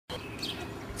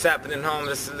What's happening, home?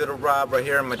 This is Little Rob right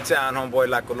here in my town, homeboy,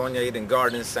 La Colonia, Eden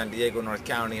Gardens, San Diego, North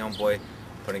County, homeboy.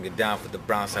 Putting it down for the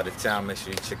brown side of town. Make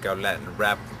sure you check out Latin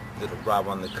Rap, Little Rob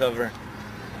on the cover.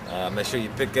 Make sure you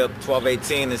pick up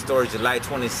 1218 in stores July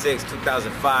 26,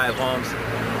 2005, homes.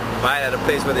 Buy it at a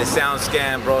place where they sound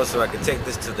scan, bro, so I can take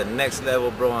this to the next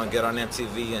level, bro, and get on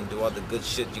MTV and do all the good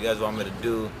shit you guys want me to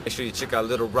do. Make sure you check out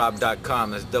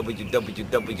littlerob.com. That's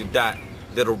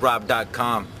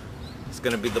www.littlerob.com. It's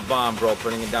gonna be the bomb, bro.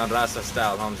 Putting it down Raza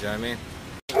style, homes, you know what I mean?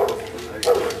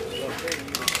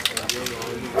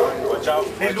 Watch out.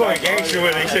 He's going gangster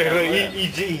with it, shit. Look,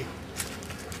 EG.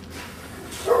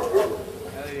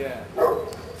 Hell yeah.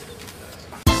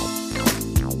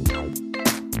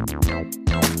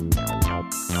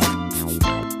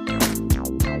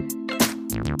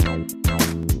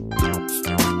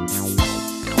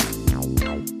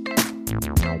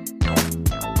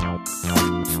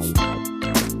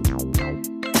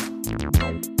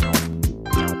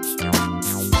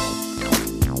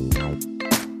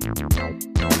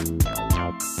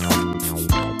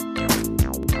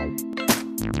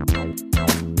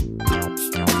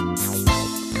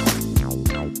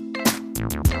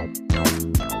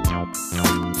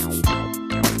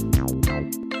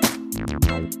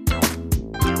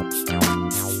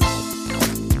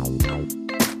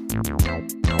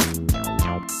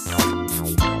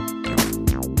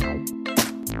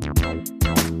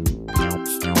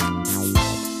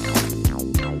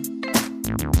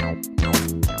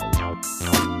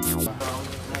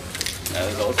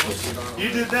 You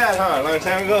did that, huh? A long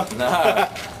time ago? Nah.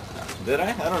 Did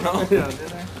I? I don't know. Yeah,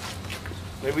 did I?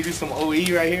 Maybe do some OE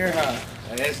right here, huh?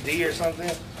 An SD or something?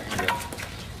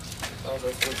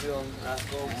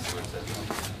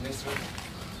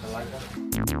 I like that.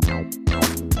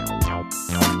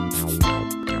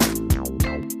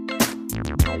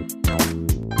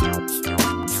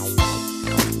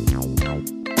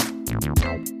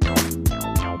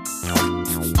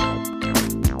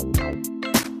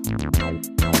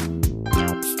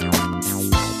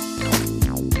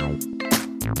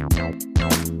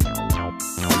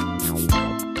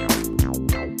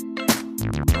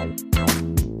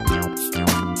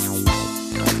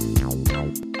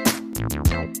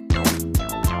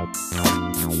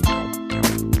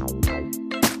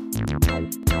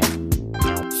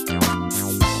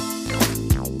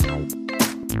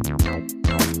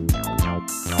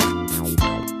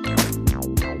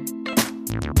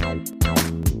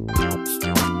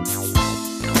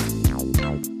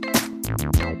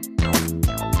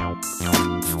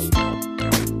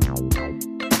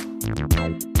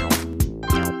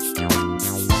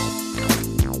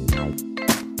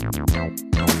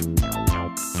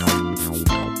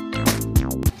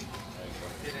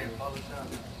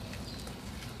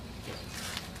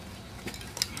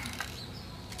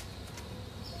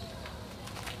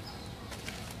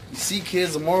 You see,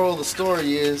 kids, the moral of the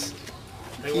story is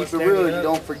Hey, keep it real, you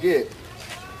don't forget.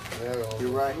 You're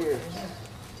right here.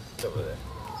 It's over there.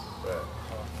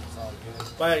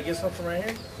 Why, get something right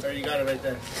here? Or you got it right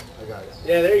there? I got it.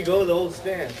 Yeah, there you go, the old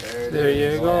stand. There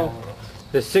you go.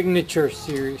 The signature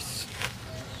series.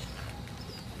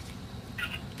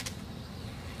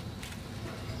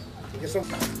 Get some.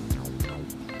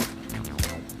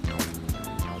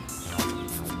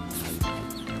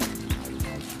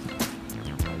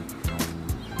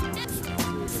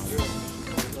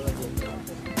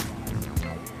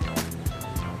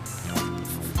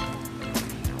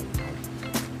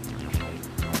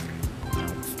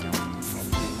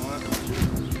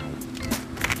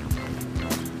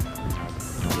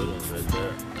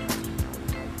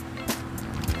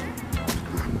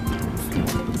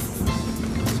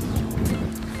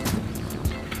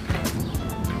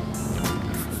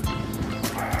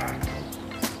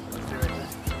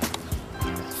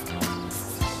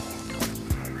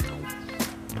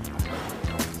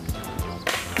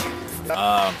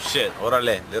 Shit,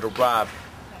 orale, Little Rob,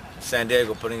 San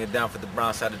Diego, putting it down for the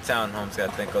brown side of town, homes.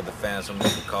 Gotta thank all the fans for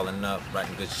calling up,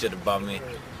 writing good shit about me.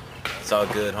 It's all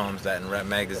good, homes. Latin Rap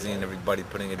Magazine, everybody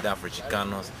putting it down for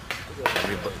Chicanos.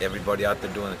 Everybody out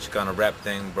there doing the Chicano rap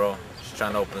thing, bro. Just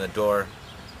trying to open the door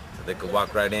so they could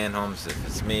walk right in, homes. If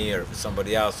it's me or if it's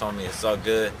somebody else, homie, it's all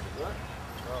good.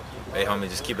 Hey, homie,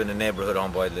 just keep it in the neighborhood,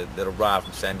 homeboy. Little Rob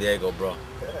from San Diego, bro.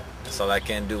 That's all I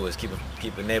can do is keep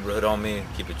a neighborhood on me,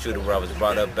 keep it true to where I was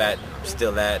brought up at, and I'm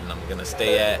still at, and I'm gonna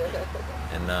stay at.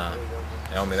 And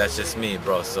homie, that's just me,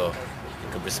 bro. So you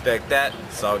can respect that.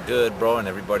 It's all good, bro. And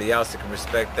everybody else that can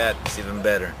respect that, it's even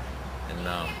better. And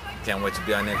can't wait to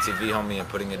be on MTV, homie, and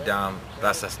putting it down,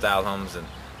 Raza style, homes, and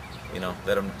you know,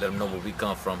 let them know where we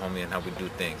come from, homie, and how we do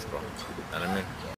things, bro. You know what I mean?